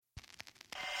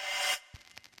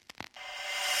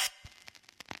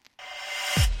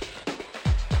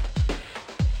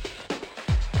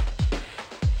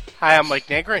Hi, I'm Mike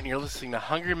Nagrant, and you're listening to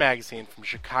Hungry Magazine from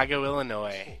Chicago,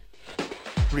 Illinois.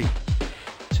 3,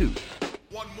 2.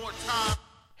 One more time.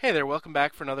 Hey there, welcome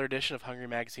back for another edition of Hungry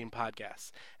Magazine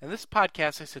Podcasts. In this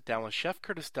podcast, I sit down with Chef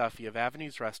Curtis Duffy of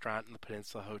Avenues Restaurant in the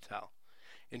Peninsula Hotel.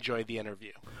 Enjoy the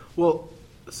interview. Well,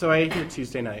 so I ate here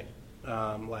Tuesday night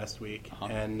last week,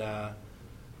 and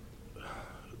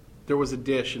there was a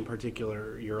dish in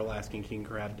particular, your Alaskan king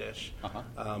crab dish.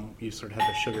 You sort of had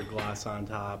the sugar glass on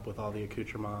top with all the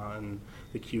accoutrement and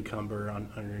the cucumber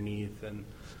underneath, and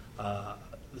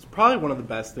it's probably one of the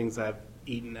best things I've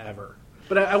eaten ever.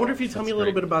 But I wonder if you tell me a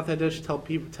little bit about that dish.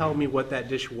 Tell me what that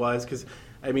dish was, because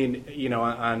I mean, you know,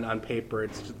 on paper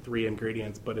it's just 3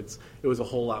 ingredients, but it was a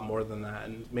whole lot more than that,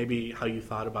 and maybe how you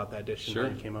thought about that dish and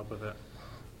how you came up with it.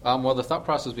 Well, the thought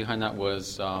process behind that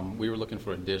was we were looking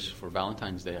for a dish for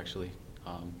Valentine's Day, actually,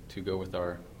 to go with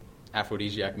our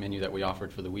aphrodisiac menu that we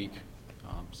offered for the week.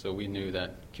 So we knew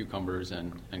that cucumbers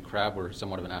and crab were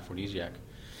somewhat of an aphrodisiac.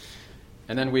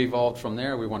 And then we evolved from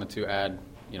there. We wanted to add,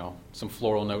 you know, some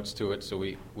floral notes to it, so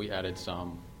we added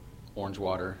some orange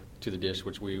water to the dish,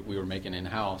 which we were making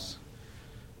in-house.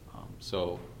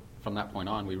 So from that point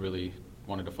on, we really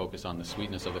wanted to focus on the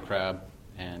sweetness of the crab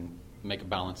and make a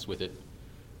balance with it,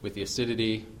 with the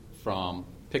acidity from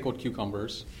pickled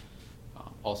cucumbers,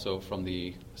 also from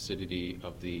the acidity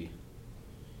of the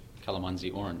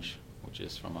calamansi orange, which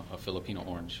is from a Filipino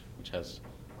orange, which has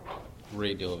a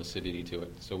great deal of acidity to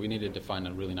it. So we needed to find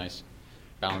a really nice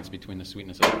balance between the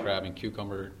sweetness of the crab and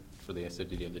cucumber for the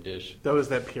acidity of the dish. That was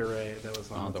that puree that was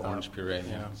on the top. orange puree,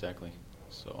 yeah, exactly.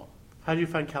 So, how do you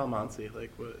find calamansi?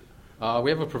 Like what?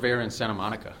 We have a purveyor in Santa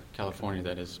Monica, California,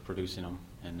 that is producing them,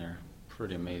 and they're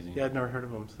pretty amazing. Yeah, I'd never heard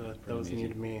of them, so that was new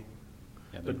to me.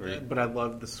 Yeah, they're great. But I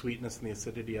loved the sweetness and the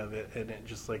acidity of it, and it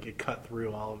just like it cut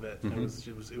through all of it.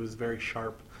 Mm-hmm. It was very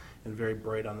sharp and very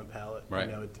bright on the palate. Right.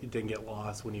 You know, it didn't get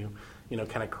lost when you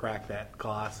kind of crack that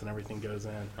glass and everything goes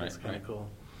in. It's kind of cool.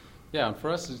 Yeah, and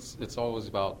for us, it's always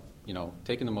about, you know,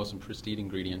 taking the most pristine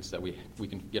ingredients that we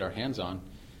can get our hands on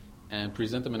and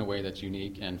present them in a way that's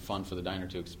unique and fun for the diner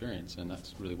to experience, and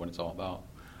that's really what it's all about.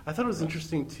 I thought it was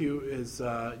interesting, too, is,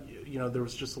 you know, there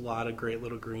was just a lot of great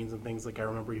little greens and things. Like, I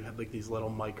remember you had, like, these little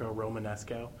micro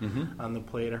Romanesco on the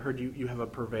plate. I heard you have a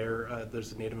purveyor.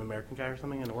 There's a Native American guy or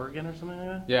something in Oregon or something like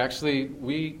that? Yeah, actually,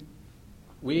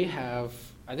 we have,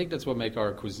 I think that's what makes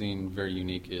our cuisine very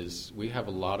unique, is we have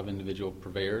a lot of individual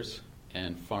purveyors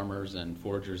and farmers and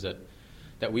foragers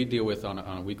that we deal with on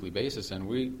a weekly basis, and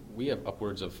we have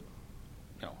upwards of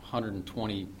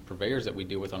 120 purveyors that we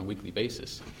deal with on a weekly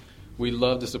basis. We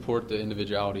love to support the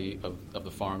individuality of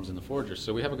the farms and the foragers.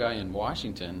 So we have a guy in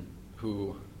Washington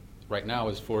who right now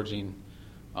is foraging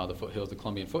the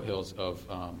Colombian foothills of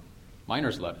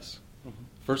miner's lettuce. Mm-hmm.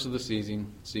 First of the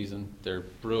season, they're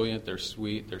brilliant, they're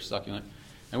sweet, they're succulent.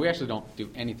 And we actually don't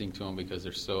do anything to them because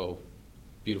they're so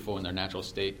beautiful in their natural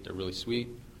state. They're really sweet.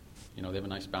 You know, they have a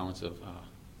nice balance of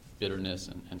bitterness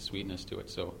and sweetness to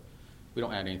it. So we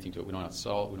don't add anything to it. We don't add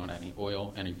salt, we don't add any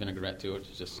oil, any vinaigrette to it.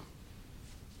 It's just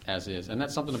as is. And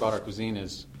that's something about our cuisine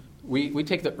is we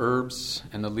take the herbs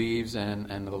and the leaves and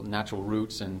the natural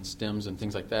roots and stems and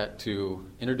things like that to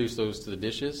introduce those to the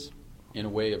dishes in a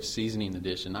way of seasoning the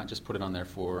dish and not just put it on there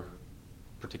for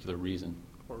a particular reason.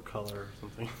 Or color or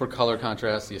something. For color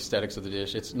contrast, the aesthetics of the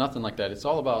dish. It's nothing like that. It's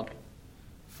all about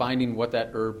finding what that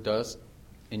herb does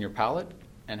in your palate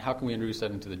and how can we introduce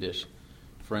that into the dish.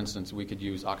 For instance, we could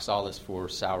use oxalis for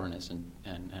sourness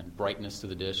and brightness to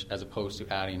the dish as opposed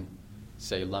to adding,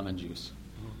 say, lemon juice.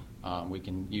 We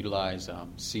can utilize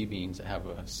sea beans that have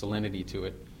a salinity to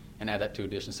it and add that to a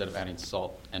dish instead of adding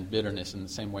salt and bitterness in the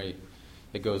same way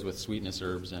it goes with sweetness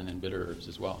herbs and bitter herbs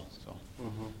as well. So,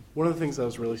 one of the things I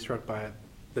was really struck by at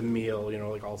the meal,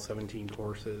 like all 17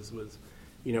 courses, was,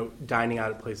 dining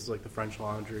out at places like the French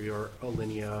Laundry or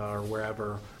Alinea or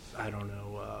wherever, I don't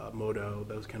know, Moto,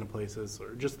 those kind of places,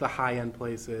 or just the high-end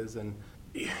places, and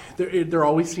there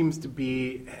always seems to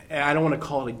be, I don't want to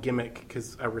call it a gimmick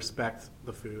because I respect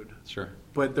the food. Sure.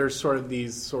 But there's sort of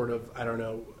these I don't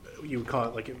know, you would call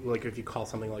it like if you call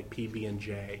something like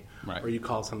PB&J, right, or you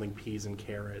call something peas and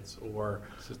carrots, or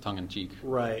this is tongue-in-cheek.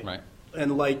 Right.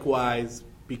 And likewise,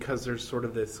 because there's sort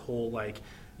of this whole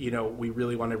we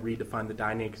really want to redefine the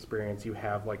dining experience. You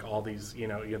have all these, you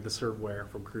have the serveware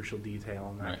from Crucial Detail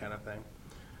and that kind of thing.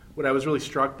 What I was really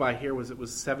struck by here was it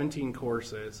was 17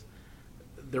 courses.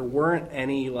 There weren't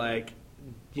any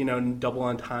double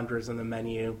entendres in the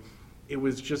menu. It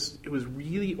was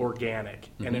really organic,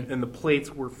 and the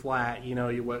plates were flat.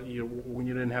 When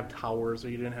you didn't have towers or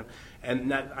you didn't have,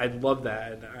 and that I love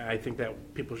that. And I think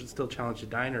that people should still challenge the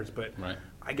diners, but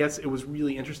I guess it was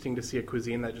really interesting to see a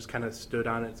cuisine that just kind of stood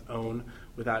on its own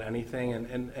without anything,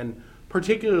 and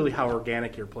particularly how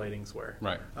organic your platings were.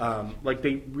 Right. Like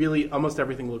they really, almost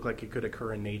everything looked like it could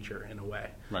occur in nature in a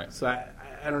way. Right. So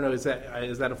I don't know, is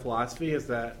that a philosophy?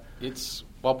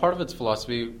 Part of it's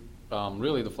philosophy.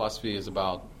 Really, the philosophy is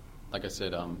about, like I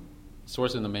said,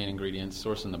 sourcing the main ingredients,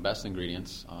 sourcing the best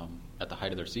ingredients at the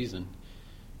height of their season,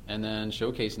 and then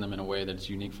showcasing them in a way that's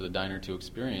unique for the diner to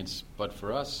experience. But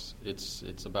for us,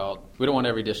 it's about, we don't want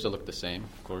every dish to look the same,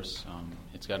 of course.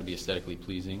 It's got to be aesthetically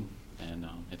pleasing, and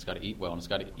it's got to eat well, and it's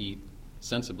got to eat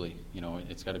sensibly. You know,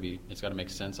 it's got to make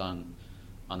sense on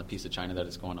the piece of china that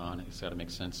it's going on. It's got to make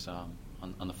sense on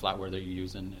the flatware that you're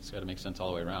using. It's got to make sense all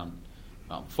the way around.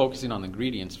 Focusing on the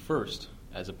ingredients first,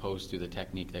 as opposed to the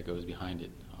technique that goes behind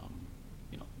it.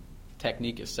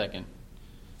 Technique is second.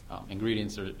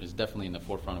 Ingredients is definitely in the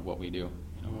forefront of what we do.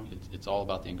 It's all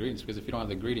about the ingredients, because if you don't have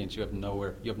the ingredients, you have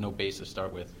no base to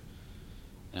start with.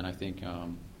 And I think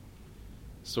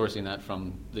sourcing that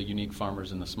from the unique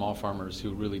farmers and the small farmers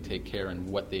who really take care in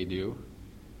what they do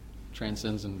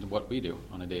transcends into what we do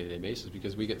on a day-to-day basis,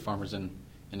 because we get farmers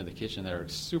into the kitchen that are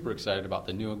super excited about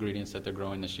the new ingredients that they're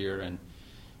growing this year. And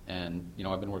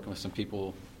I've been working with some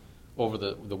people over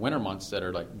the winter months that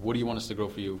are like, what do you want us to grow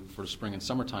for you for spring and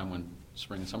summertime? When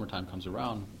spring and summertime comes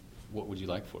around, what would you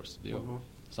like for us to do? Mm-hmm.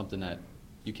 Something that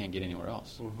you can't get anywhere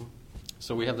else. Mm-hmm.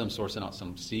 So we have them sourcing out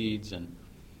some seeds and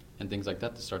things like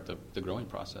that to start the growing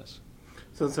process.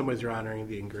 So in some ways you're honoring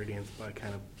the ingredients by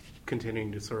kind of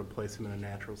continuing to sort of place them in a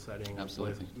natural setting.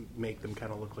 Absolutely. Make them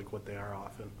kind of look like what they are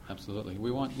often. Absolutely. We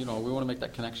want to make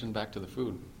that connection back to the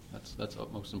food. That's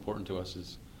most important to us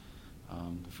is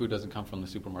the food doesn't come from the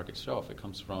supermarket shelf. It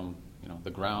comes from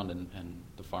the ground and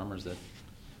the farmers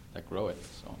that grow it.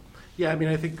 So. Yeah, I mean,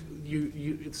 I think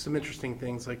it's some interesting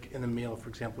things. Like in the meal, for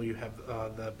example, you have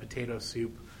the potato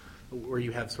soup, where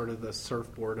you have sort of the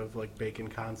surfboard of like bacon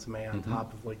consomme on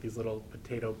top of like these little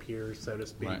potato piers, so to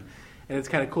speak. Right. And it's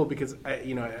kind of cool because at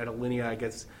Alinea, I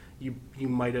guess you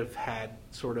might have had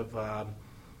sort of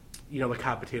like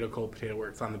hot potato, cold potato, where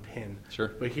it's on the pin. Sure.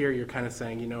 But here you're kind of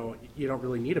saying, you don't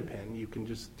really need a pin. You can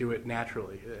just do it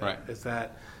naturally. Right. Is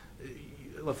that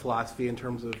the philosophy in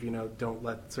terms of, don't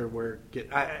let serveware get...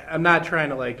 I'm not trying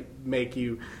to, like, make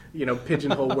you,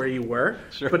 pigeonhole where you were.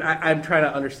 Sure. But I'm trying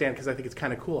to understand, because I think it's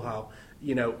kind of cool how,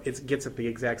 it gets at the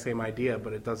exact same idea,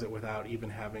 but it does it without even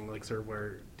having, like,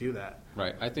 serveware do that.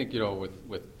 Right. I think,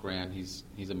 with Grant, he's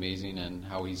amazing, and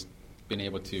how he's been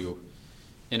able to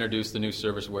introduce the new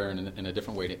serviceware in a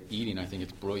different way to eating. I think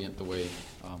it's brilliant the way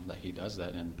that he does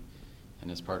that, and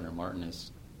his partner Martin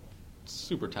is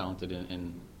super talented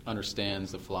and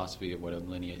understands the philosophy of what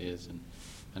Alinea is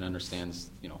and understands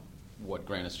what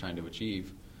Grant is trying to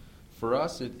achieve. For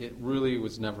us, it really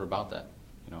was never about that.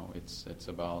 It's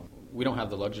about, we don't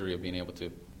have the luxury of being able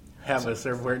to have a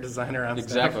serveware designer on staff.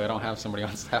 Exactly. I don't have somebody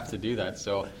on staff to do that.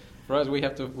 So for us, we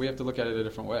have to look at it a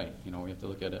different way. We have to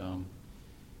look at it.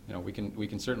 We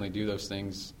can certainly do those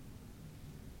things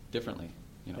differently.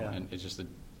 And it's just a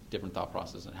different thought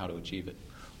process on how to achieve it.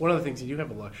 One of the things you do have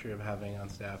the luxury of having on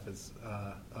staff is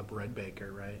a bread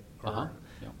baker, right? Yeah.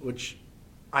 Which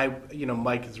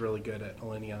Mike is really good at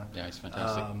Alinea. Yeah, he's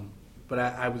fantastic. But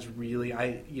I was really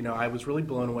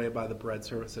blown away by the bread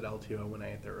service at LTO when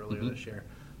I ate there earlier this year.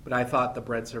 But I thought the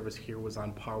bread service here was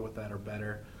on par with that or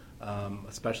better.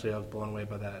 Especially I was blown away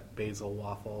by that basil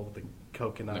waffle with the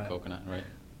coconut. The coconut, right.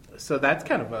 So that's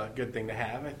kind of a good thing to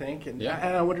have, I think. And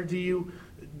I wonder, do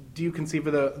you conceive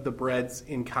of the breads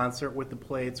in concert with the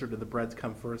plates, or do the breads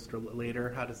come first or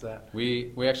later? How does that?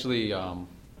 We actually,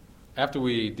 after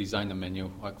we design the menu,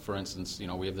 like for instance,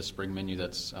 we have the spring menu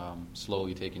that's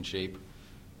slowly taking shape.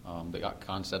 The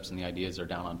concepts and the ideas are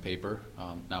down on paper.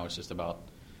 Now it's just about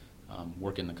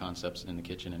working the concepts in the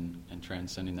kitchen and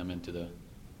transcending them into the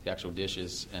actual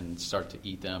dishes, and start to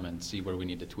eat them and see where we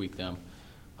need to tweak them.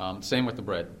 Same with the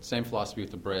bread. Same philosophy with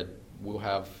the bread. We'll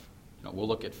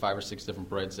look at 5 or 6 different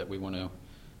breads that we want to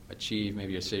achieve,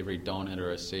 maybe a savory donut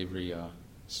or a savory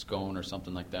scone or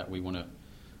something like that we want to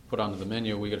put onto the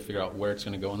menu. We got to figure out where it's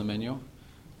going to go on the menu,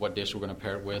 what dish we're going to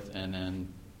pair it with, and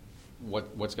then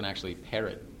what's going to actually pair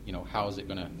it. How is it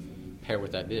going to pair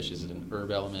with that dish? Is it an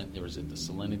herb element, or is it the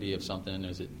salinity of something?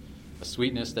 Is it a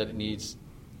sweetness that it needs?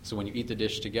 So when you eat the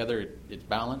dish together, it's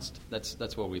balanced.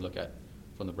 That's what we look at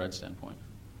from the bread standpoint.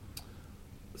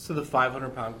 So the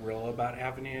 500-pound gorilla about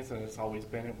Avenues, and it's always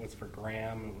been, it was for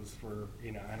Graham, it was for,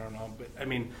 I don't know. But, I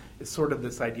mean, it's sort of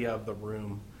this idea of the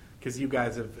room, because you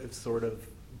guys have sort of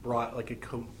brought like a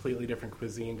completely different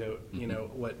cuisine to,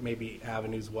 what maybe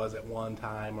Avenues was at one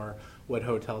time, or what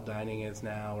hotel dining is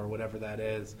now, or whatever that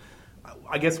is.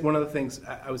 I guess one of the things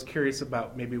I was curious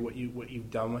about, maybe what you've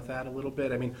done with that a little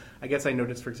bit. I mean, I guess I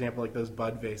noticed, for example, like those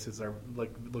bud vases are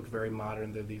look very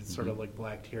modern. They're these sort of like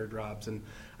black teardrops, and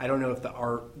I don't know if the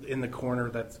art in the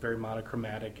corner that's very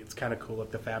monochromatic. It's kind of cool,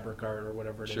 like the fabric art or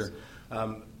whatever it is.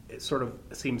 It sort of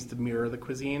seems to mirror the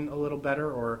cuisine a little better,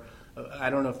 or I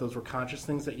don't know if those were conscious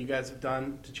things that you guys have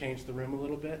done to change the room a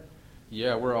little bit.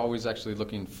 Yeah, we're always actually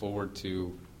looking forward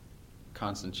to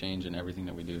constant change in everything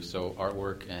that we do. So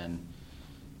artwork and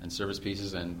service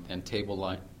pieces and table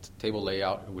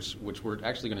layout, which we're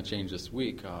actually going to change this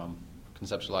week,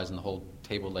 conceptualizing the whole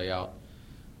table layout.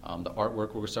 The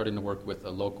artwork, we're starting to work with a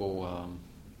local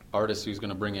artist who's going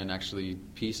to bring in actually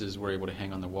pieces we're able to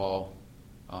hang on the wall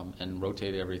and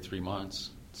rotate it every 3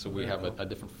 months. So we have a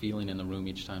different feeling in the room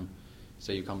each time.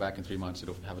 Say you come back in 3 months,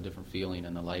 it'll have a different feeling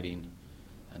and the lighting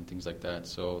and things like that.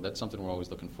 So that's something we're always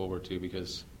looking forward to,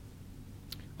 because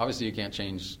obviously you can't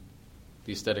change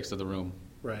the aesthetics of the room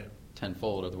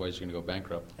tenfold, otherwise you're going to go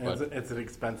bankrupt. And it's an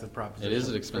expensive proposition. It is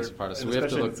an expensive proposition. So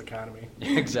especially in this economy.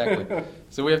 Exactly.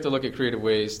 So we have to look at creative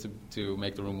ways to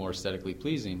make the room more aesthetically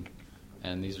pleasing,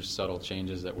 and these are subtle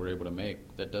changes that we're able to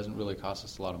make that doesn't really cost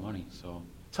us a lot of money. So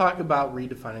talk about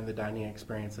redefining the dining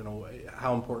experience in a way.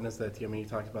 How important is that to you? I mean, you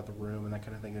talked about the room and that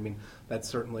kind of thing. I mean, that's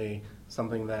certainly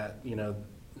something that, you know,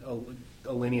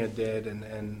 Alinea did,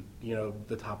 and you know,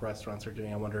 the top restaurants are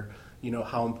doing. I wonder, you know,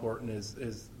 how important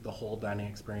is the whole dining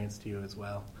experience to you as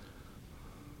well?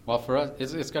 Well, for us,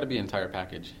 it's got to be an entire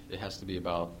package. It has to be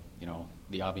about, you know,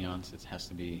 the ambiance. It has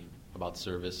to be about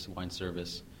service, wine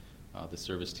service. The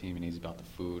service team needs about the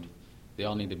food. They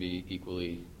all need to be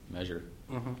equally measured.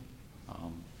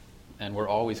 And we're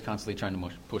always constantly trying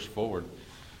to push forward.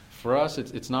 For us,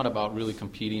 it's not about really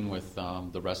competing with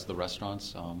the rest of the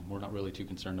restaurants. We're not really too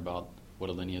concerned about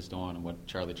what Alinea is doing and what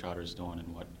Charlie Trotter is doing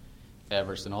and what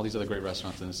Everest and all these other great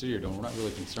restaurants in the city are doing. We're not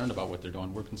really concerned about what they're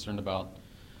doing. We're concerned about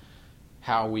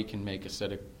how we can make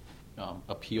aesthetic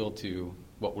appeal to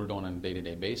what we're doing on a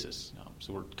day-to-day basis.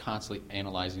 So we're constantly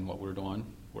analyzing what we're doing.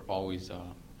 We're always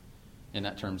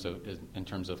in terms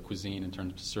of cuisine, in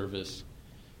terms of service,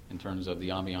 in terms of the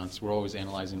ambiance. We're always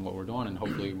analyzing what we're doing, and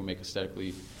hopefully we make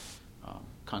aesthetically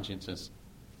conscientious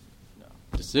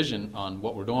decision on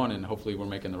what we're doing, and hopefully we're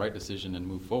making the right decision and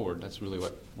move forward. That's really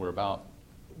what we're about.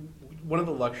 One of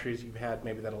the luxuries you've had,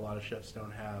 maybe that a lot of chefs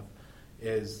don't have,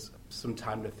 is some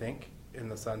time to think, in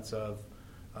the sense of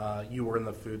you were in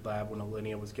the food lab when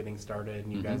Alinea was getting started,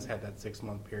 and you guys had that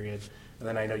 6-month period. And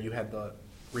then I know you had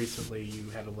recently you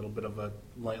had a little bit of a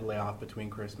layoff between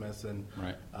Christmas and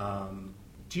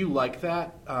do you like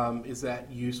that? Is that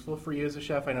useful for you as a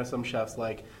chef? I know some chefs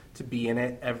like to be in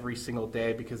it every single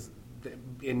day, because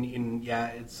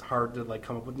it's hard to like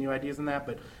come up with new ideas in that,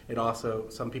 but it also,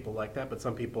 some people like that, but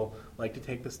some people like to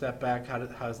take the step back.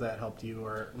 How's that helped you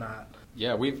or not?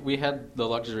 Yeah, we had the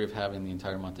luxury of having the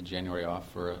entire month of January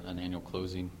off for an annual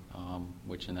closing,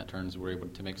 which in that turns we're able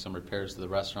to make some repairs to the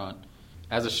restaurant.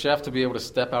 As a chef, to be able to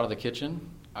step out of the kitchen,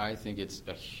 I think it's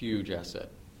a huge asset.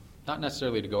 Not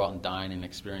necessarily to go out and dine and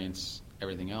experience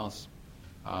everything else.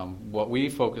 What we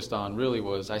focused on really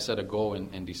was, I set a goal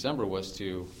in December was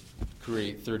to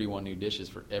create 31 new dishes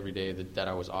for every day that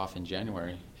I was off in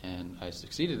January, and I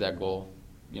succeeded that goal.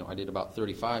 You know, I did about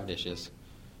 35 dishes,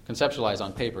 conceptualized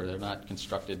on paper. They're not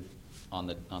constructed on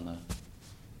the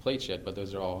plates yet, but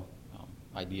those are all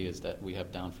ideas that we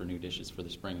have down for new dishes for the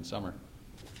spring and summer.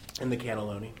 And the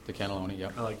cannelloni. The cannelloni,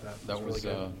 yeah. I like that. That was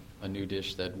really a new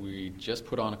dish that we just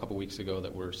put on a couple weeks ago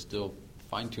that we're still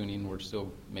fine-tuning. We're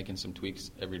still making some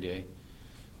tweaks every day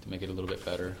to make it a little bit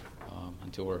better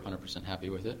until we're 100% happy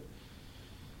with it.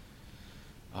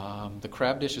 The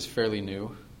crab dish is fairly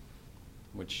new,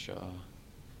 which,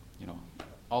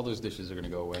 all those dishes are going to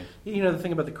go away. You know, the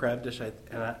thing about the crab dish, I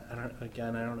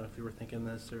don't know if you were thinking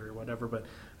this or whatever, but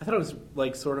I thought it was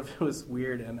like it was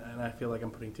weird, and I feel like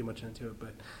I'm putting too much into it,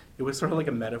 but it was sort of like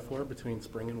a metaphor between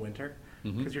spring and winter,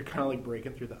 because you're kind of like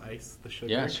breaking through the ice, the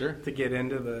sugar, to get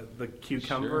into the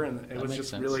cucumber, and it was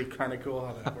just really kind of cool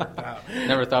how that worked out.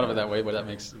 Never thought of it that way, but that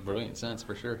makes brilliant sense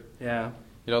for sure. Yeah.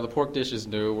 You know, the pork dish is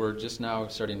new. We're just now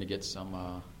starting to get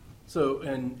some... So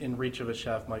in Reach of a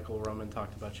Chef, Michael Roman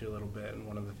talked about you a little bit, and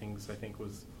one of the things I think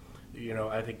was,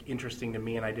 I think interesting to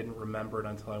me, and I didn't remember it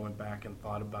until I went back and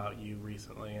thought about you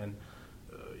recently, and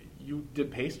you did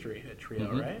pastry at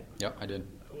Trio, right? Yep, I did.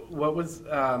 What was,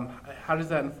 how does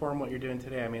that inform what you're doing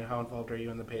today? I mean, how involved are you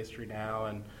in the pastry now,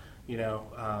 and,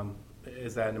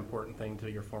 is that an important thing to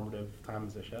your formative time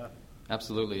as a chef?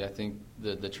 Absolutely. I think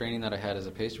the training that I had as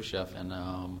a pastry chef, and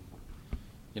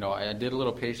I did a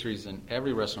little pastries in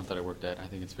every restaurant that I worked at. I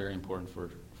think it's very important for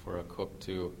a cook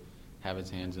to have his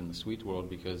hands in the sweet world,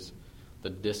 because the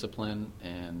discipline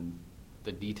and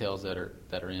the details that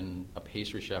are in a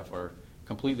pastry chef are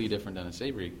completely different than a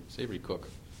savory cook.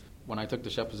 When I took the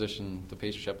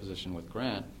pastry chef position with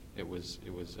Grant, it was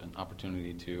an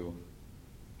opportunity to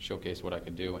showcase what I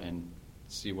could do and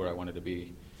see where I wanted to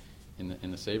be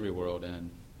in the savory world. And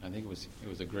I think it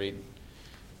was a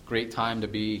great time to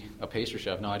be a pastry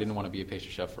chef. Now, I didn't want to be a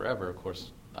pastry chef forever. Of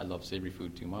course, I love savory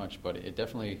food too much, but it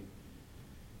definitely,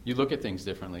 you look at things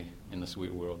differently in the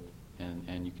sweet world,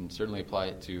 and you can certainly apply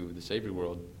it to the savory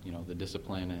world. You know, the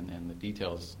discipline and the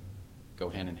details go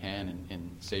hand in hand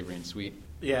in savory and sweet.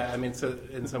 Yeah, I mean, so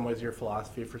in some ways your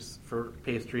philosophy for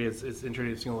pastry is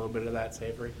introducing a little bit of that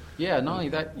savory. Yeah, not only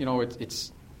that, you know,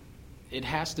 it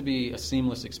has to be a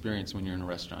seamless experience when you're in a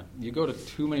restaurant. You go to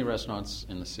too many restaurants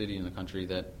in the city and the country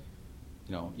that,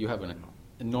 you know, you have an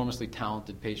enormously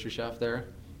talented pastry chef there,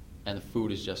 and the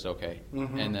food is just okay.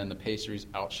 Mm-hmm. And then the pastries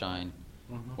outshine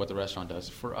what the restaurant does.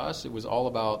 For us, it was all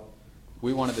about,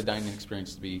 we wanted the dining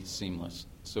experience to be seamless.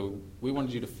 So we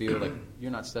wanted you to feel like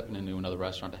you're not stepping into another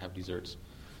restaurant to have desserts.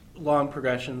 Long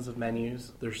progressions of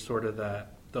menus. There's sort of the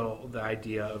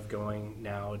idea of going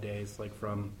nowadays, like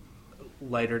from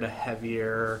lighter to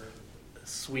heavier,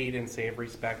 sweet and savory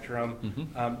spectrum.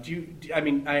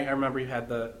 Mm-hmm. I remember you had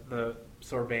the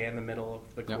sorbet in the middle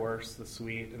of the course, the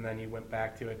sweet, and then you went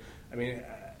back to it. I mean,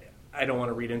 I don't want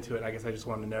to read into it. I guess I just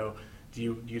want to know,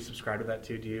 do you subscribe to that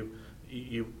too? Do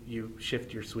you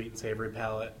shift your sweet and savory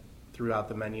palate throughout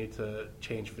the menu to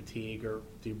change fatigue, or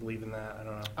do you believe in that? I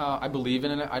don't know. I believe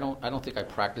in it. I don't think I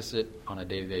practice it on a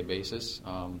day-to-day basis.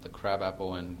 The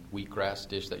crabapple and wheatgrass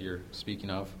dish that you're speaking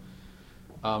of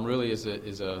really is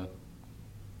a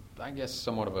I guess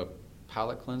somewhat of a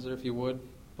palate cleanser, if you would.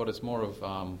 But it's more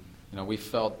of we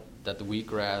felt that the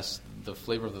wheatgrass, the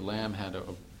flavor of the lamb had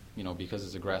because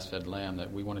it's a grass-fed lamb,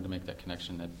 that we wanted to make that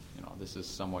connection that this is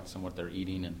somewhat they're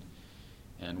eating,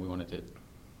 and we wanted to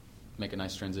make a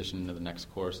nice transition into the next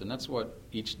course. And that's what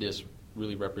each dish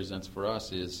really represents for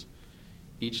us, is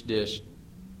each dish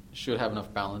should have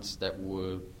enough balance that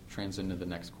would transcend into the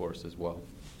next course as well.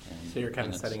 So you're kind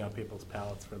of setting up people's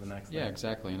palates for the next thing. Yeah,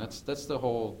 exactly. And that's the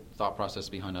whole thought process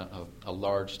behind a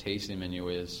large tasting menu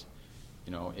is,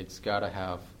 it's got to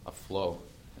have a flow,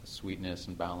 sweetness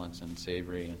and balance and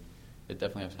savory, and it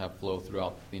definitely has to have flow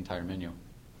throughout the entire menu.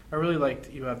 I really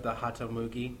liked, you have the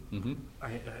hatamugi. Mm-hmm.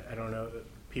 I don't know,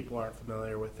 people aren't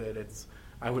familiar with it.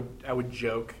 I would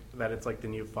joke that it's like the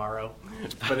new farro,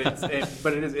 but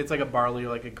it's like a barley,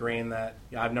 like a grain that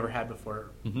I've never had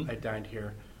before. Mm-hmm. I dined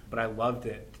here, but I loved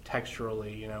it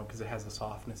texturally, because it has a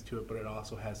softness to it, but it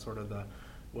also has sort of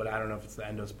I don't know if it's the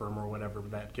endosperm or whatever,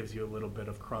 but that gives you a little bit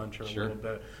of crunch or Sure. a little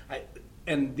bit.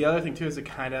 And the other thing too is it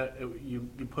kind of you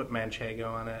put manchego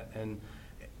on it, and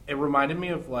it reminded me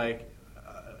of like.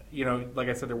 Like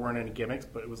I said, there weren't any gimmicks,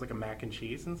 but it was like a mac and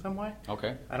cheese in some way.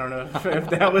 Okay. I don't know if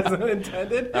that was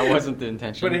intended. That wasn't the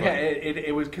intention. But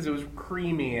it was because it was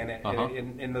creamy, and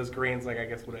and those grains, like I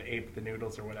guess, would have aped the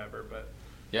noodles or whatever. But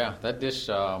yeah, that dish,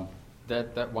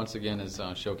 that once again is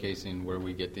showcasing where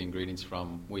we get the ingredients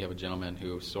from. We have a gentleman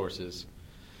who sources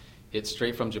it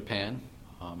straight from Japan.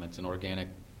 It's an organic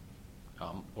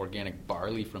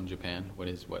barley from Japan. What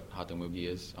hatamugi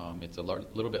is. It's a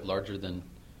little bit larger than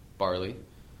barley.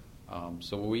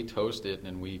 So we toast it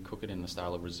and we cook it in the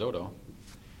style of risotto,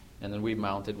 and then we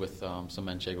mount it with some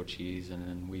manchego cheese, and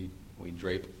then we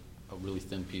drape a really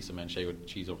thin piece of manchego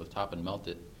cheese over the top and melt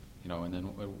it, and then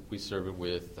we serve it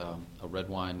with a red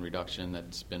wine reduction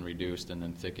that's been reduced and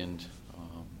then thickened,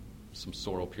 some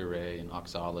sorrel puree and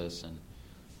oxalis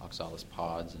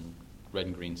pods and red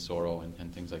and green sorrel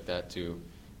and things like that to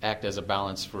act as a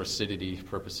balance for acidity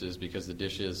purposes, because the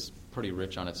dish is pretty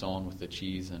rich on its own with the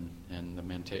cheese and the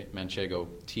manchego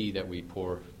tea that we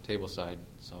pour tableside.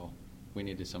 So we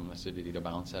needed some acidity to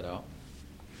balance that out.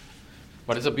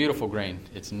 But it's a beautiful grain.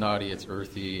 It's nutty, it's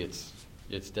earthy,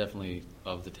 it's definitely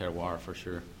of the terroir for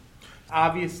sure.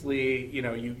 Obviously,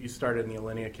 you started in the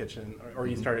Alinea kitchen, or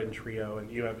you started in Trio, and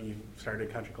you started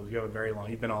at Country Clubs. You have a very long.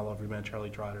 You've been all over. You've been at Charlie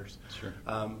Trotter's. Sure.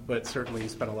 But certainly, you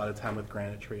spent a lot of time with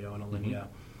Grant at Trio and Alinea.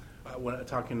 When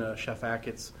talking to Chef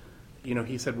Achatz,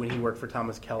 he said when he worked for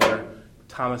Thomas Keller,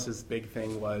 Thomas's big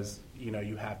thing was,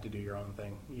 you have to do your own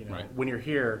thing. Right. When you're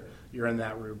here, you're in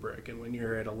that rubric, and when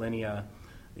you're at Alinea,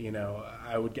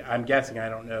 I'm guessing, I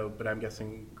don't know, but I'm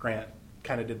guessing Grant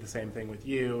kind of did the same thing with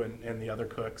you and the other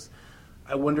cooks.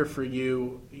 I wonder for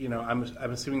you, I'm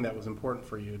assuming that was important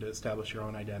for you to establish your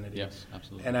own identity. Yes,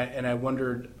 absolutely. And I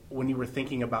wondered when you were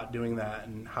thinking about doing that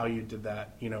and how you did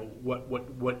that,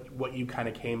 what you kind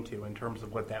of came to in terms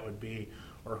of what that would be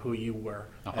or who you were,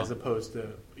 as opposed to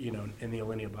in the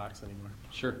Alinea box anymore.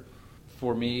 Sure.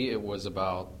 For me, it was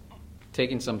about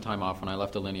taking some time off. When I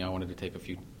left Alinea, I wanted to take a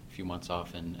few months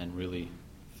off and really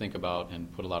think about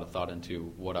and put a lot of thought into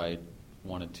what I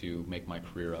wanted to make my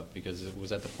career of, because it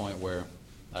was at the point where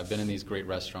I've been in these great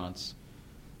restaurants.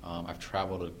 I've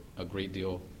traveled a great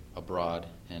deal abroad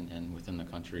and within the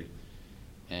country,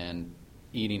 and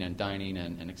eating and dining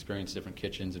and experience different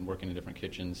kitchens and working in different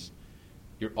kitchens.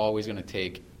 You're always going to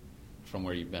take from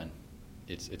where you've been.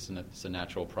 It's a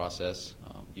natural process.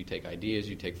 You take ideas,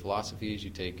 you take philosophies, you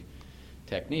take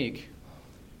technique.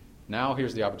 Now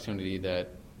here's the opportunity that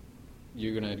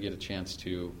you're going to get a chance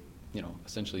to,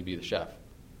 essentially be the chef.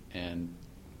 And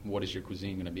what is your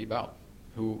cuisine going to be about?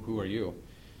 Who are you?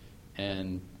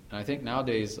 And I think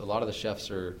nowadays a lot of the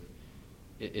chefs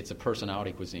it's a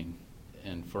personality cuisine.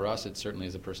 And for us, it certainly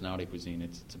is a personality cuisine.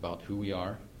 It's about who we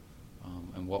are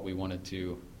and what we wanted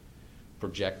to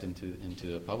project into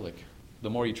the public. The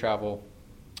more you travel,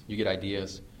 you get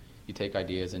ideas. You take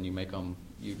ideas and you make them.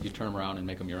 You turn them around and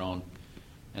make them your own.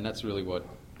 And that's really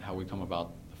how we come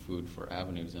about the food for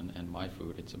Avenues and my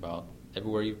food. It's about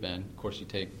everywhere you've been. Of course, you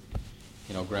take.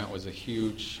 Grant was a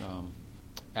huge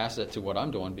asset to what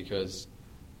I'm doing because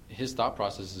his thought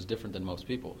process is different than most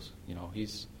people's.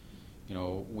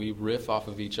 We riff off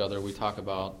of each other. We talk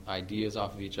about ideas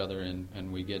off of each other,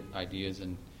 and we get ideas.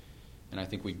 And I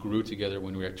think we grew together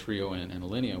when we were at Trio and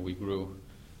Alinea. We grew,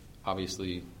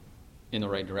 obviously, in the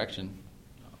right direction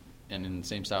and in the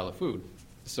same style of food.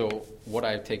 So what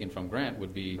I've taken from Grant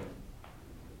would be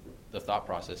the thought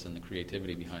process and the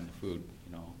creativity behind the food,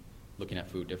 looking at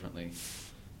food differently.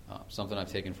 Something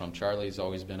I've taken from Charlie's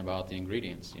always been about the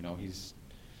ingredients. He's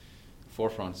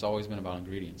forefront. It's always been about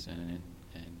ingredients and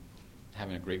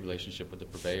having a great relationship with the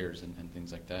purveyors and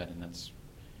things like that, and that's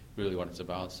really what it's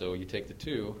about. So you take the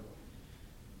two,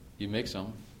 you mix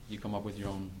them, you come up with your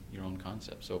own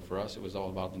concept. So for us, it was all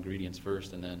about ingredients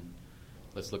first, and then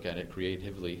let's look at it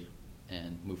creatively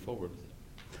and move forward with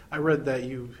it. I read that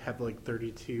you have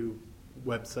 32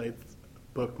 websites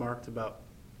bookmarked about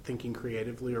thinking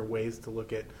creatively or ways to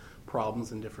look at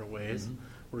problems in different ways.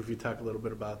 Mm-hmm. Or if you talk a little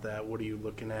bit about that, what are you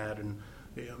looking at, and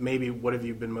maybe what have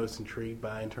you been most intrigued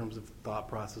by in terms of thought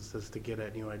processes to get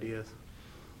at new ideas?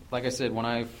 Like I said, when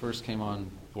I first came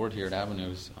on board here at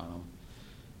Avenues,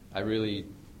 I really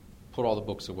put all the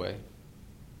books away.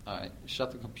 I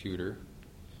shut the computer.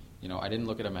 I didn't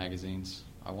look at the magazines.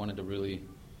 I wanted to really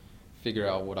figure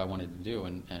out what I wanted to do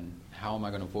and how am I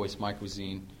going to voice my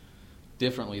cuisine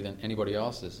differently than anybody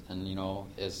else's. And,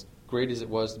 as great as it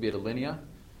was to be at Alinea,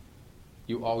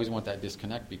 you always want that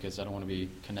disconnect because I don't want to be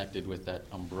connected with that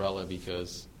umbrella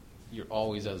because you're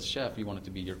always, as a chef, you want it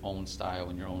to be your own style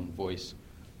and your own voice.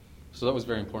 So that was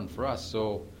very important for us.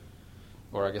 Or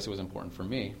I guess it was important for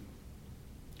me.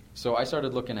 So I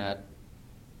started looking at,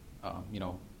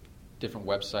 different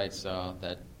websites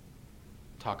that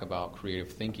talk about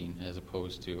creative thinking as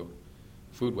opposed to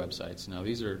food websites. Now,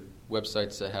 these are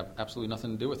websites that have absolutely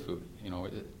nothing to do with food.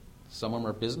 Some of them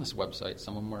are business websites.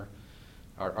 Some of them are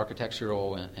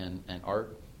architectural and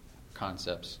art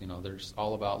concepts. They're just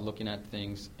all about looking at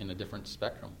things in a different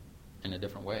spectrum, in a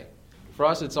different way. For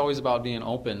us, it's always about being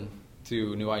open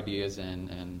to new ideas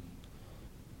and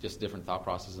just different thought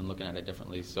processes and looking at it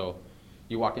differently. So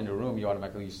you walk into a room, you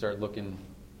automatically start looking,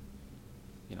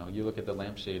 you look at the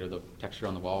lampshade or the texture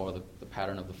on the wall or the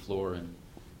pattern of the floor, and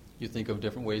you think of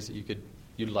different ways that you could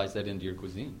utilize that into your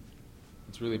cuisine.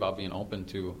 It's really about being open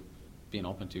to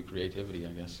creativity, I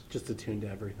guess. Just attuned to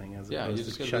everything as you opposed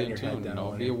just to got shutting to be your in head tune.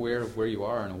 down. Be aware of where you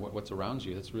are and what's around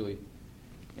you. That's really,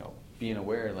 being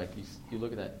aware. Like you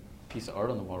look at that piece of art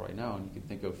on the wall right now, and you can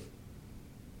think of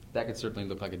that could certainly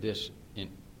look like a dish in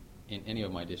any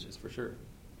of my dishes for sure.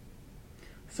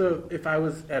 So if I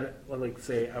was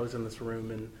say I was in this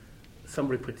room and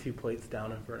somebody put two plates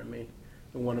down in front of me,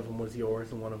 and one of them was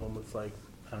yours and one of them was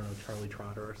Charlie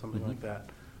Trotter or something like that,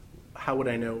 how would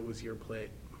I know it was your plate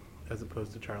as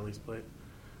opposed to Charlie's plate?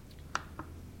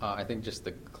 I think just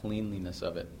the cleanliness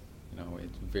of it.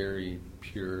 It's very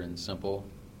pure and simple,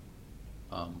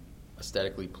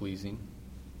 aesthetically pleasing.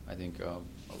 I think a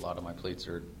lot of my plates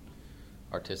are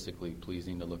artistically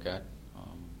pleasing to look at.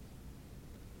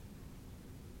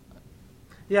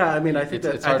 Yeah, I mean, I think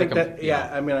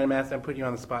I'm putting you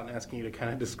on the spot and asking you to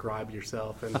kind of describe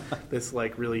yourself and this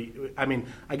really. I mean,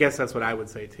 I guess that's what I would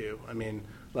say too. I mean,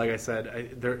 like I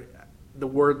said, the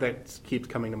word that keeps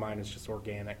coming to mind is just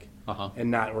organic, and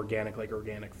not organic like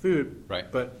organic food, right?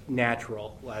 But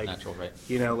natural, natural, right?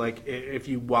 If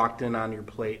you walked in on your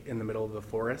plate in the middle of the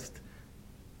forest,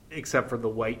 except for the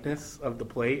whiteness of the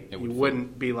plate, you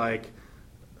wouldn't be like,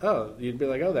 oh, you'd be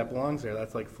like, oh, that belongs there.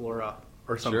 That's like flora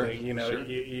or something. Sure, You know, sure.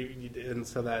 and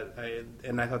so that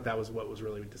I thought that was what was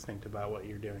really distinct about what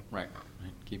you're doing. Right.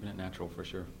 Keeping it natural for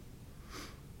sure.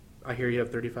 I hear you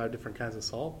have 35 different kinds of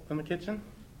salt in the kitchen.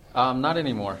 Not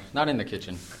anymore. Not in the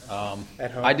kitchen.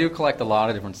 At home? I do collect a lot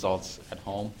of different salts at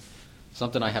home.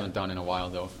 Something I haven't done in a while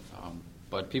though.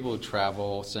 But people who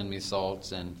travel send me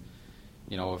salts, and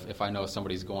you know, if I know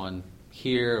somebody's going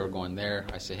here or going there,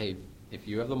 I say, hey, if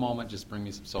you have the moment, just bring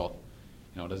me some salt.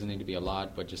 You know, it doesn't need to be a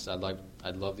lot, but just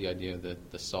I'd love the idea of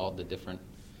the salt, the different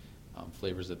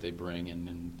flavors that they bring,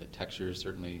 and the texture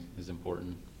certainly is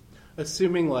important.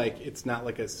 Assuming like it's not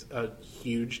like a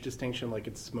huge distinction, like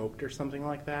it's smoked or something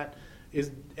like that.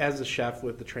 As a chef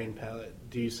with the trained palate,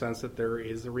 do you sense that there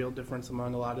is a real difference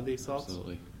among a lot of these salts?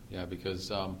 Absolutely, yeah, because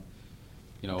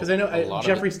you know, because I know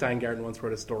Jeffrey of Steingarten once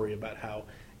wrote a story about how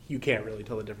you can't really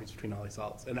tell the difference between all these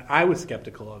salts, and I was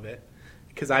skeptical of it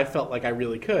because I felt like I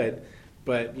really could,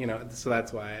 but you know, so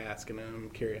that's why I ask, and I'm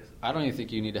curious. I don't even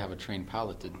think you need to have a trained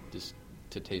palate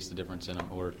to taste the difference in them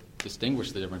or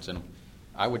distinguish the difference in them.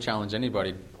 I would challenge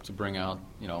anybody to bring out,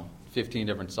 you know, 15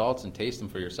 different salts and taste them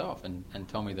for yourself, and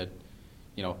tell me that,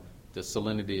 you know, the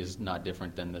salinity is not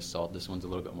different than this salt. This one's a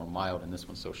little bit more mild, and this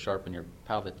one's so sharp in your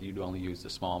palate that you'd only use a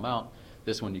small amount.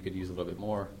 This one you could use a little bit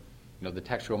more. You know, the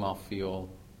textural mouthfeel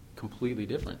completely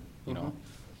different. You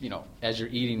know, as you're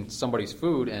eating somebody's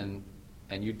food and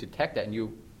you detect that and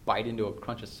you bite into a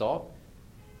crunch of salt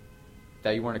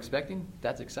that you weren't expecting,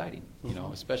 that's exciting. You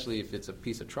know, especially if it's a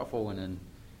piece of truffle and then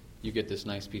you get this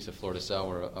nice piece of Florida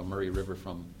sour, a Murray River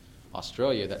from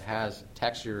Australia that has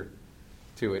texture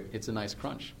to it. It's a nice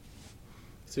crunch.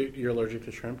 So you're allergic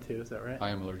to shrimp too, is that right? I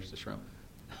am allergic to shrimp.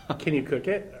 Can you cook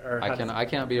it? Or I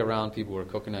can't be around people who are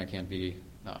cooking it. I can't be,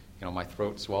 you know, my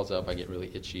throat swells up. I get really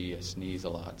itchy. I sneeze a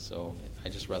lot. So I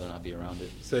just rather not be around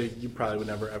it. So you probably would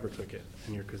never ever cook it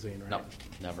in your cuisine, right? No,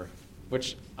 never.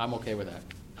 Which I'm okay with that.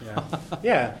 Yeah.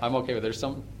 Yeah. I'm okay with it. There's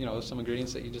some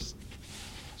ingredients that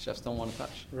chefs don't want to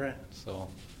touch. Right. So.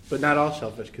 But not all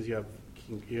shellfish, because you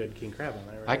had king crab on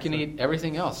there, right? I can eat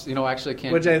everything else. You know, actually I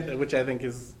can't. Which I think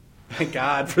is, thank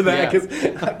God for that, because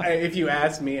Yeah. if you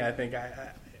ask me, I think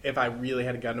if I really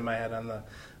had a gun to my head on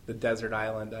the desert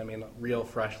island, I mean, real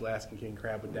fresh Alaskan king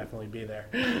crab would definitely be there.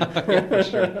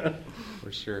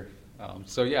 For sure.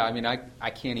 So yeah, I mean, I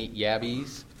can't eat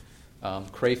yabbies.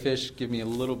 Crayfish give me a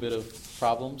little bit of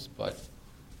problems, but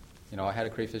you know, I had a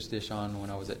crayfish dish on when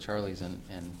I was at Charlie's, and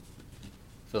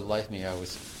for the life of me, I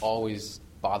was always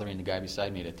bothering the guy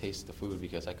beside me to taste the food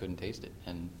because I couldn't taste it.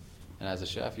 And as a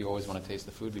chef, you always want to taste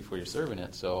the food before you're serving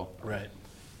it. So, right.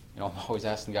 You know, I'm always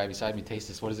asking the guy beside me, taste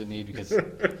this, what does it need? Because,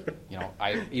 you know,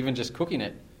 even just cooking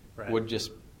it would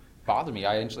just bother me.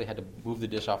 I eventually had to move the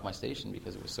dish off my station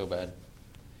because it was so bad.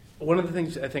 One of the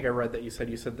things I think I read that you said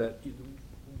that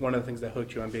one of the things that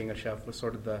hooked you on being a chef was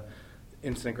sort of the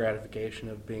instant gratification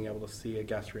of being able to see a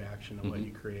guest reaction to what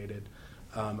you created.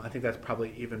 I think that's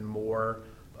probably even more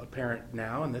apparent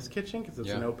now in this kitchen because it's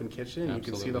an open kitchen and you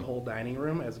can see the whole dining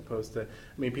room as opposed to, I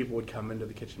mean, people would come into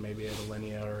the kitchen maybe at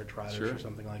Alinea or a Trotter's or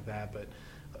something like that, but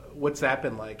what's that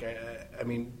been like? I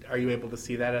mean, are you able to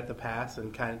see that at the pass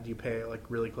and kind of do you pay like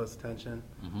really close attention?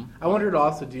 Mm-hmm. I wondered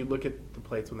also, do you look at the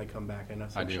plates when they come back? I know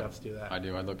some chefs do that. I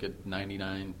do. I look at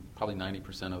 90%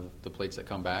 of the plates that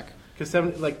come back. Because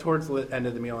like towards the end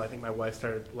of the meal, I think my wife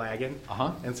started lagging,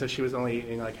 and so she was only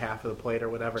eating like half of the plate or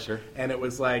whatever. Sure. And it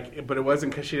was like, but it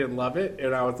wasn't because she didn't love it.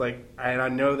 And I was like, and I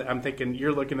know that I'm thinking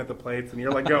you're looking at the plates and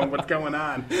you're like going, what's going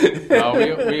on?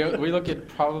 We look at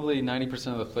probably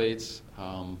 90% of the plates,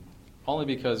 only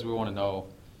because we want to know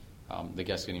the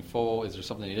guest's getting full. Is there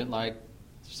something they didn't like?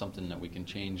 Is there something that we can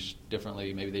change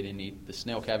differently? Maybe they didn't eat the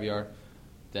snail caviar.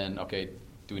 Then okay.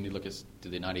 Do we need to look at, do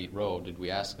they not eat roe? Did we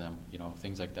ask them? You know,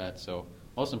 things like that. So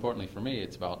most importantly for me,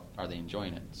 it's about, are they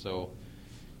enjoying it? So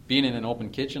being in an open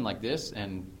kitchen like this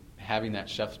and having that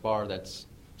chef's bar that's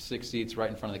 6 seats right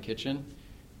in front of the kitchen,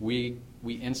 we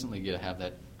instantly get to have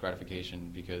that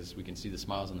gratification because we can see the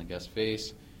smiles on the guest's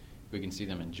face. We can see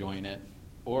them enjoying it.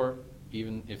 Or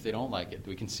even if they don't like it,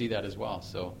 we can see that as well.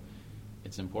 So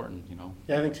it's important, you know.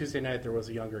 Yeah, I think Tuesday night there was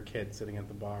a younger kid sitting at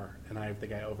the bar, and I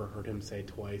think I overheard him say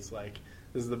twice, like,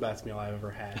 this is the best meal I've ever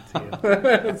had,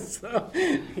 too. So,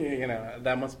 you know,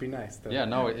 that must be nice. Yeah,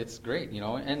 no, it's great, you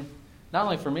know. And not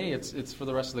only for me, it's for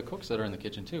the rest of the cooks that are in the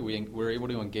kitchen, too. We're able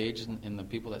to engage in the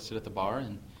people that sit at the bar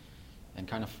and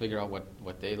kind of figure out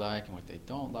what they like and what they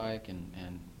don't like.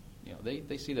 And you know,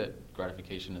 they see that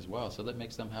gratification as well, so that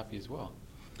makes them happy as well.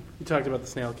 You talked about the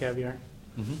snail caviar.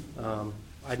 Mm-hmm.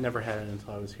 I'd never had it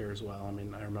until I was here as well. I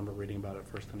mean, I remember reading about it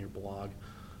first on your blog.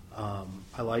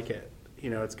 I like it. You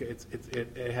know,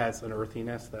 it has an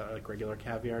earthiness that like regular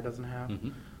caviar doesn't have.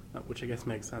 Mm-hmm. which I guess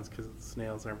makes sense because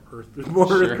snails are more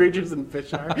Sure. earth creatures than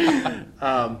fish are.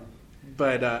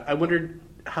 But I wondered,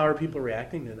 how are people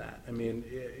reacting to that? I mean,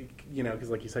 because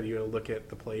like you said, you look at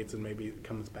the plates and maybe it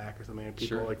comes back or something. Are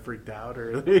people Sure. like freaked out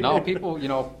or? No, people,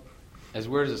 as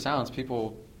weird as it sounds,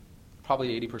 people,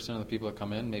 probably 80% of the people that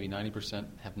come in, maybe 90%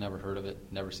 have never heard of it,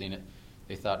 never seen it.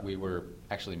 They thought we were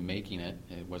actually making it.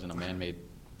 It wasn't a man-made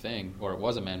thing, or it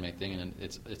was a man-made thing, and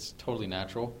it's totally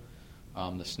natural.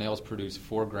 The snails produce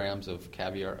 4 grams of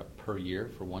caviar per year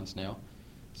for one snail.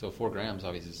 So 4 grams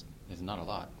obviously is not a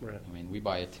lot. Right. I mean, we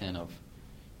buy a tin of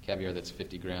caviar that's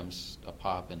 50 grams a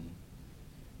pop, and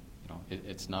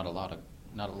it's not a lot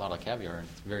of caviar, and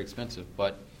it's very expensive.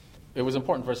 But it was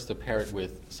important for us to pair it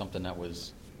with something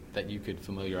that you could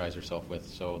familiarize yourself with.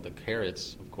 So the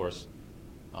carrots, of course,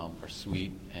 are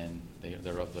sweet, and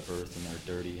they're of the earth, and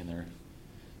they're dirty, and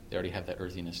they already have that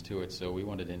earthiness to it. So we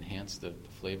wanted to enhance the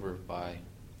flavor by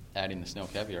adding the snail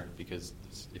caviar, because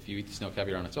if you eat the snail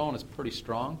caviar on its own, it's pretty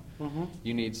strong. Mm-hmm.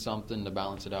 You need something to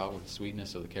balance it out with the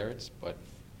sweetness of the carrots, but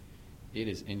it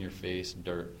is in your face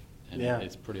dirt, and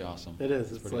it's pretty awesome. It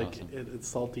is. It's pretty like awesome. it's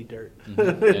salty dirt.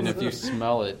 Mm-hmm. And if you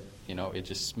smell it, it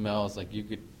just smells like you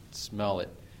could smell it.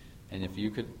 And if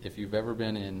you've ever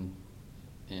been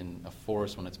in a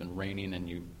forest when it's been raining, and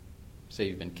you say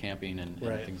you've been camping and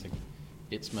things like that,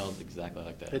 it smells exactly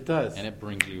like that. It does, and it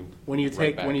brings you when you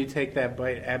right take that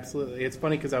bite. Absolutely, it's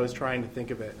funny because I was trying to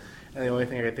think of it, and the only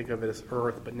thing I could think of it is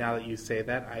earth. But now that you say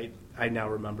that, I now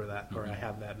remember that, or I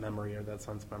have that memory, or that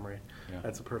sense memory. Yeah.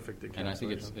 That's a perfect encapsulation. And I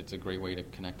think it's a great way to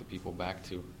connect the people back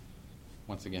to,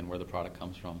 once again, where the product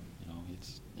comes from.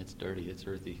 It's dirty, it's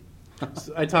earthy.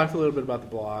 So I talked a little bit about the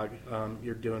blog.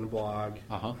 You're doing a blog.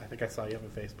 Uh-huh. I think I saw you have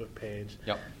a Facebook page.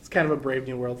 Yep. It's kind of a brave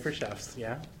new world for chefs.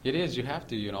 Yeah. It is. You have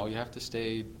to. You have to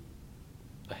stay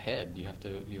ahead. You have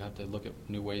to look at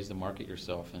new ways to market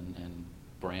yourself and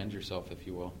brand yourself, if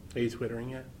you will. Are you Twittering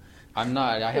yet? I'm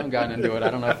not. I haven't gotten into it.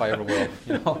 I don't know if I ever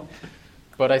will.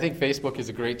 But I think Facebook is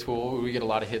a great tool. We get a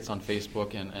lot of hits on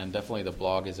Facebook, and definitely the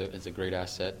blog is a great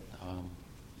asset.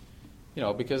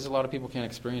 Because a lot of people can't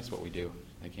experience what we do.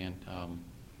 They can't,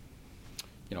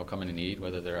 come in and eat,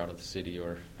 whether they're out of the city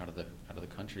or out of the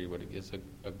country. But it's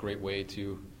a great way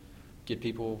to get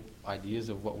people ideas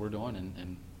of what we're doing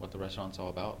and what the restaurant's all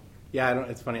about. Yeah,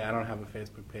 it's funny. I don't have a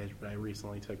Facebook page, but I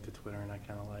recently took to Twitter, and I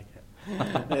kind of like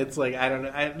it. It's like I don't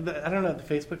know the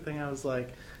Facebook thing. I was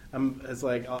like, it's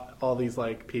like all these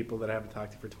like people that I haven't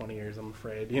talked to for 20 years. I'm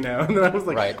afraid, And then I was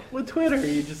like, right. With Twitter,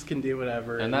 you just can do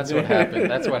whatever. And that's what happened.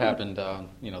 That's what happened.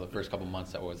 The first couple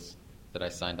months that I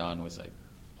signed on was like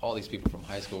all these people from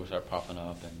high school started popping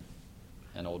up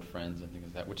and old friends and things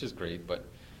like that, which is great. But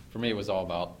for me, it was all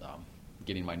about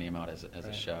getting my name out as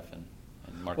a chef and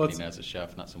marketing as a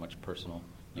chef, not so much personal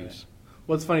use. Right.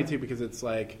 Well, it's funny too because it's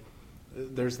like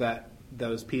there's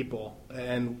those people,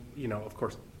 and of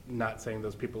course, not saying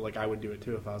those people, like I would do it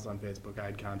too if I was on Facebook.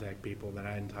 I'd contact people that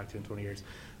I hadn't talked to in 20 years.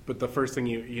 But the first thing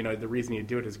the reason you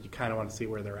do it is you kind of want to see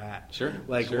where they're at. Sure.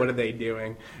 Like, sure. What are they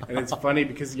doing? And it's funny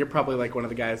because you're probably like one of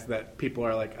the guys that people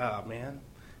are like, oh man,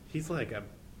 he's like a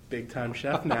big time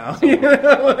chef now.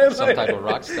 Some type of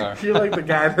rock star. You're like the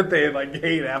guy that they like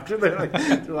hate after they're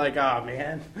like, oh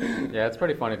man. Yeah, it's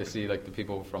pretty funny to see like the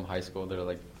people from high school. They're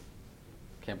like,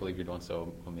 can't believe you're doing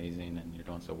so amazing and you're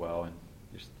doing so well and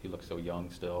you look so young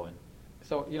still. And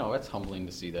so it's humbling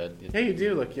to see that. Yeah, you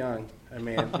do look young. I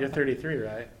mean, you're 33,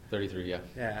 right? 33, yeah.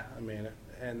 Yeah, I mean,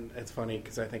 and it's funny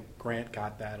because I think Grant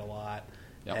got that a lot.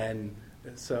 Yep. And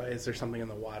so, is there something in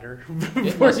the water?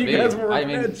 It must you be. guys were I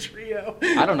mean, a trio.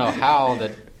 I don't know how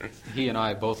that he and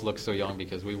I both look so young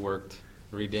because we worked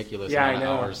ridiculous amount of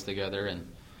hours together, and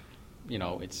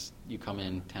it's you come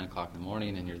in 10 o'clock in the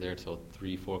morning and you're there till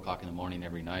 3, 4 o'clock in the morning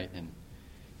every night, and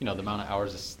the amount of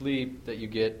hours of sleep that you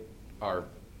get are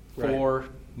 4,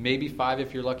 maybe 5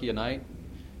 if you're lucky a night,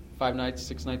 5 nights,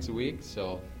 6 nights a week.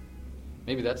 So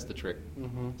maybe that's the trick.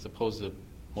 Mm-hmm. As opposed to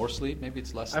more sleep, maybe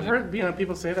it's less sleep. I've heard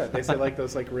people say that. They say like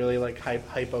those like really like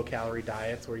hypo-calorie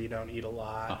diets where you don't eat a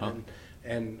lot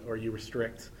and or you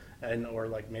restrict or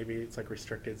like maybe it's like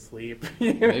restricted sleep.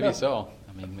 Maybe so.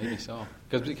 I mean, maybe so.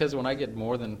 Because when I get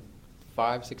more than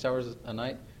 5, 6 hours a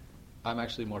night, I'm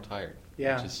actually more tired.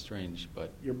 Yeah. Which is strange,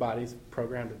 but your body's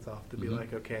programmed itself to be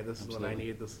like, okay, this Absolutely. is what I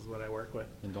need. This is what I work with.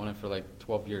 Been doing it for like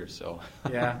 12 years, so.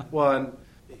 Yeah. Well, and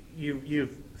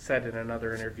you've said in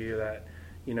another interview that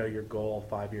your goal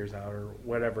 5 years out or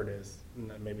whatever it is,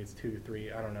 maybe it's 2,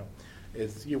 3, I don't know,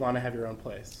 is you want to have your own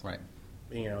place. Right.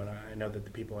 And I know that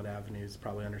the people at Avenues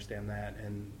probably understand that,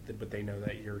 but they know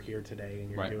that you're here today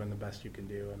and you're doing the best you can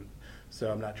do. And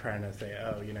so I'm not trying to say,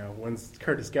 when's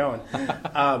Curtis going?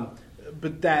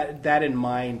 But that in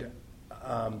mind,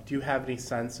 Do you have any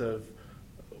sense of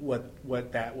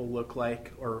what that will look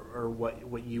like, or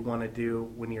what you want to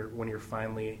do when you're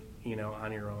finally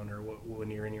on your own, or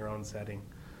when you're in your own setting?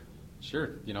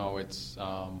 Sure. It's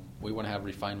we want to have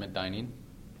refinement dining.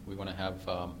 We want to have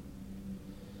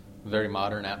very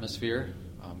modern atmosphere,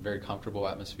 very comfortable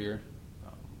atmosphere,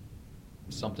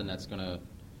 something that's going to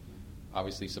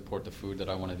obviously support the food that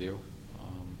I want to do.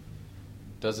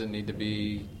 Does it need to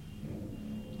be,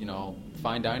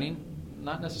 fine dining?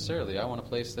 Not necessarily. I want a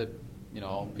place that,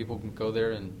 people can go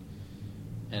there and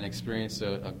experience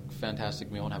a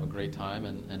fantastic meal and have a great time,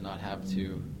 and not have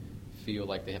to feel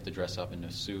like they have to dress up in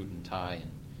a suit and tie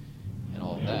and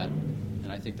all of that.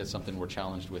 And I think that's something we're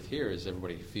challenged with here, is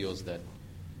everybody feels that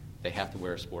they have to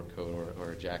wear a sport coat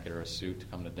or a jacket or a suit to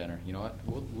come to dinner. You know what?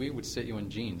 We would sit you in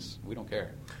jeans. We don't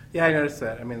care. Yeah, I noticed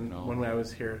that. I mean, when I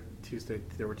was here Tuesday,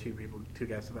 there were two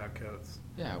guys without coats.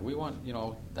 Yeah, we want,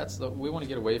 we want to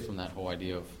get away from that whole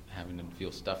idea of having them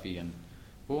feel stuffy, and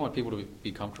we want people to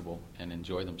be comfortable and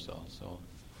enjoy themselves. So,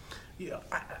 yeah,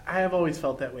 I have always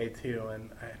felt that way too,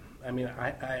 and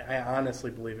I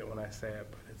honestly believe it when I say it,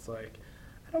 but it's like,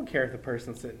 I don't care if the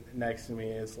person sitting next to me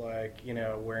is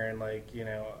wearing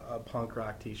a punk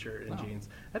rock T-shirt and jeans.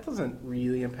 That doesn't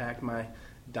really impact my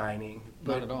dining.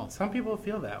 But not at all. Some people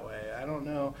feel that way. I don't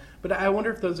know, but I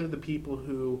wonder if those are the people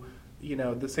who,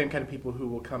 the same kind of people who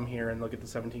will come here and look at the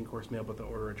 17-course meal, but they'll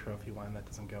order a trophy wine that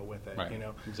doesn't go with it. Right.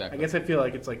 Exactly. I guess I feel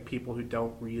like it's like people who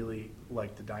don't really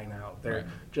like to dine out. They're right.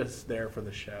 just there for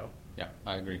the show. Yeah,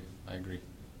 I agree.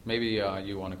 Maybe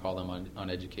you want to call them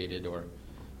uneducated or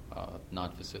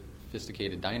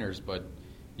non-sophisticated diners, but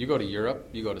you go to Europe,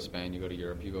 you go to Spain, you go to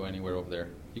Europe, you go anywhere over there,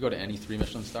 you go to any 3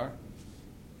 Michelin star,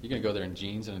 you're going to go there in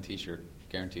jeans and a T-shirt,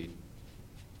 guaranteed.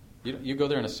 You go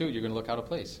there in a suit, you're going to look out of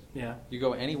place. Yeah. You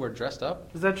go anywhere dressed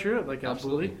up. Is that true? Like El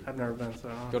Absolutely. Bulli? I've never been, so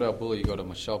I don't know. Go to El Bulli, you go to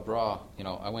Michel Bras.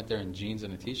 I went there in jeans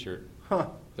and a T-shirt. Huh.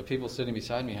 The people sitting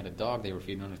beside me had a dog they were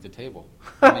feeding under the table.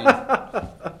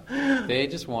 I mean, they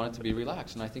just wanted to be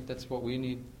relaxed, and I think that's what we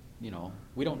need.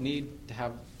 We don't need to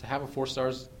have a 4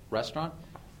 stars restaurant.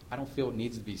 I don't feel it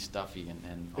needs to be stuffy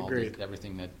and all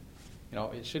everything that,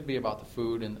 it should be about the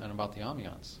food and about the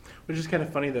ambiance. Which is kind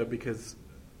of funny though, because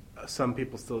some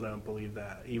people still don't believe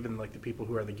that, even like the people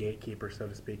who are the gatekeepers, so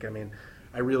to speak. I mean,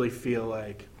 I really feel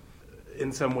like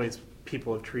in some ways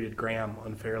people have treated Graham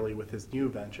unfairly with his new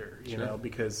venture,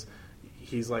 because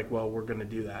he's like, well, we're going to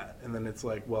do that. And then it's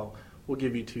like, well, we'll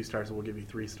give you 2 stars and we'll give you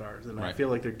 3 stars. And right. I feel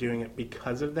like they're doing it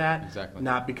because of that, exactly.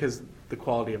 Not because the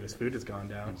quality of his food has gone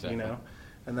down, exactly.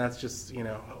 And that's just,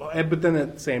 but then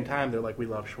at the same time, they're like, we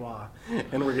love schwa,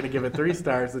 and we're going to give it 3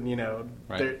 stars, and,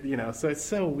 right. So it's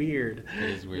so weird. It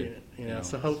is weird.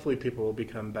 So hopefully people will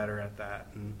become better at that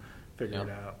and figure it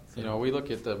out. So. We look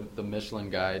at the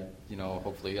Michelin guide,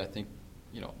 hopefully, I think,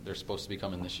 they're supposed to be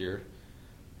coming this year,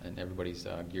 and everybody's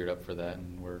geared up for that,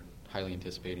 and we're highly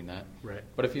anticipating that. Right.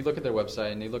 But if you look at their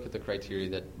website and you look at the criteria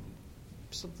that,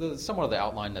 somewhat of the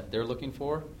outline that they're looking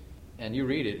for, and you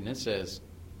read it, and it says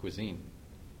cuisine.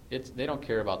 They don't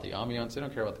care about the ambiance. They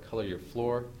don't care about the color of your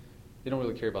floor. They don't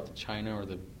really care about the china or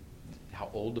how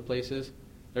old the place is.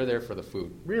 They're there for the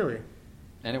food. Really?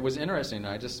 And it was interesting.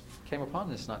 I just came upon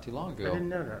this not too long ago. I didn't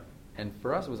know that. And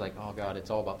for us, it was like, oh, God, it's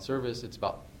all about service. It's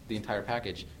about the entire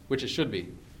package, which it should be.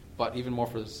 But even more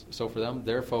for them,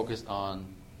 they're focused on,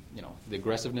 the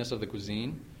aggressiveness of the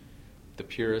cuisine, the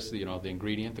purest, the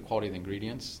ingredient, the quality of the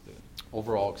ingredients. The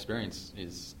overall experience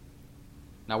is...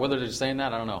 Now, whether they're saying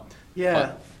that, I don't know.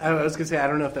 Yeah, I was going to say, I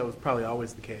don't know if that was probably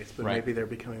always the case, but right. Maybe they're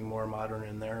becoming more modern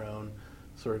in their own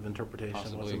sort of interpretation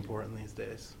of what's important these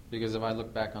days. Because if I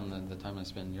look back on the time I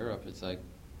spent in Europe, it's like,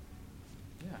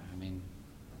 yeah, I mean,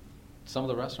 some of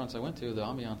the restaurants I went to, the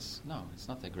ambiance, no, it's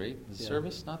not that great. The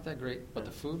service, not that great, but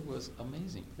the food was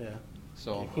amazing. Yeah.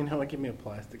 So what? Give me a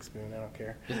plastic spoon. I don't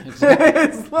care.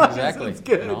 Exactly. It's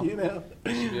good, It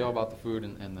should be all about the food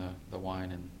and the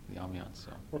wine and the ambiance.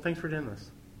 So. Well, thanks for doing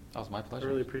this. That was my pleasure. I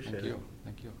really appreciate it.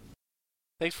 Thank you.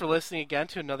 Thanks for listening again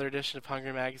to another edition of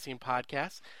Hungry Magazine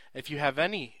Podcast. If you have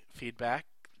any feedback,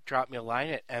 drop me a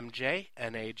line at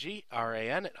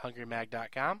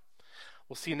mjnagran@hungrymag.com.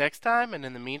 We'll see you next time, and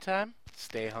in the meantime,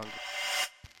 stay hungry.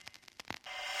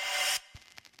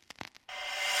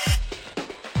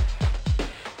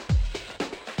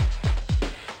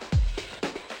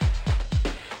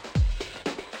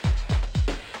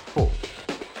 Four,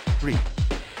 3,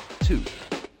 2